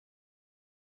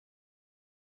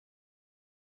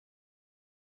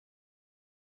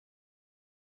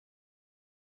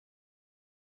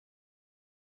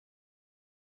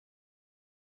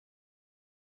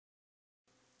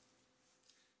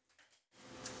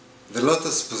The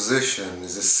lotus position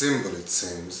is a symbol, it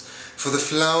seems, for the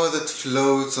flower that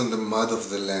floats on the mud of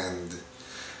the land.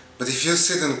 But if you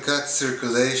sit and cut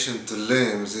circulation to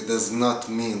limbs, it does not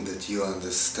mean that you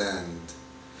understand.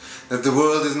 That the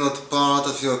world is not part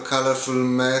of your colorful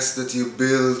mess that you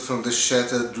build from the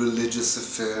shattered religious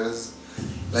affairs,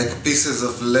 like pieces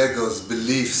of Legos,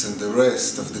 beliefs and the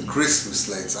rest of the Christmas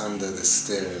lights under the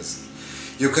stairs.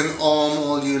 You can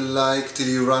all you like till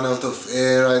you run out of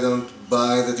air. I don't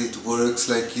buy that it works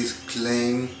like you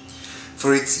claim,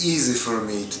 for it's easy for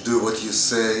me to do what you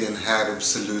say and have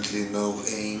absolutely no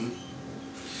aim.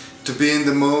 To be in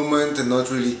the moment and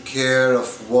not really care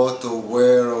of what or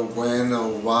where or when or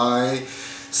why.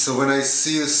 So when I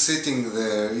see you sitting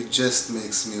there, it just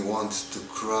makes me want to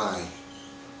cry.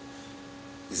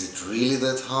 Is it really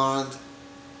that hard?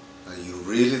 Are you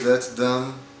really that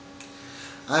dumb?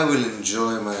 I will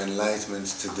enjoy my enlightenment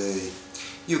today.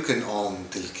 You can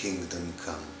till kingdom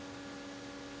come.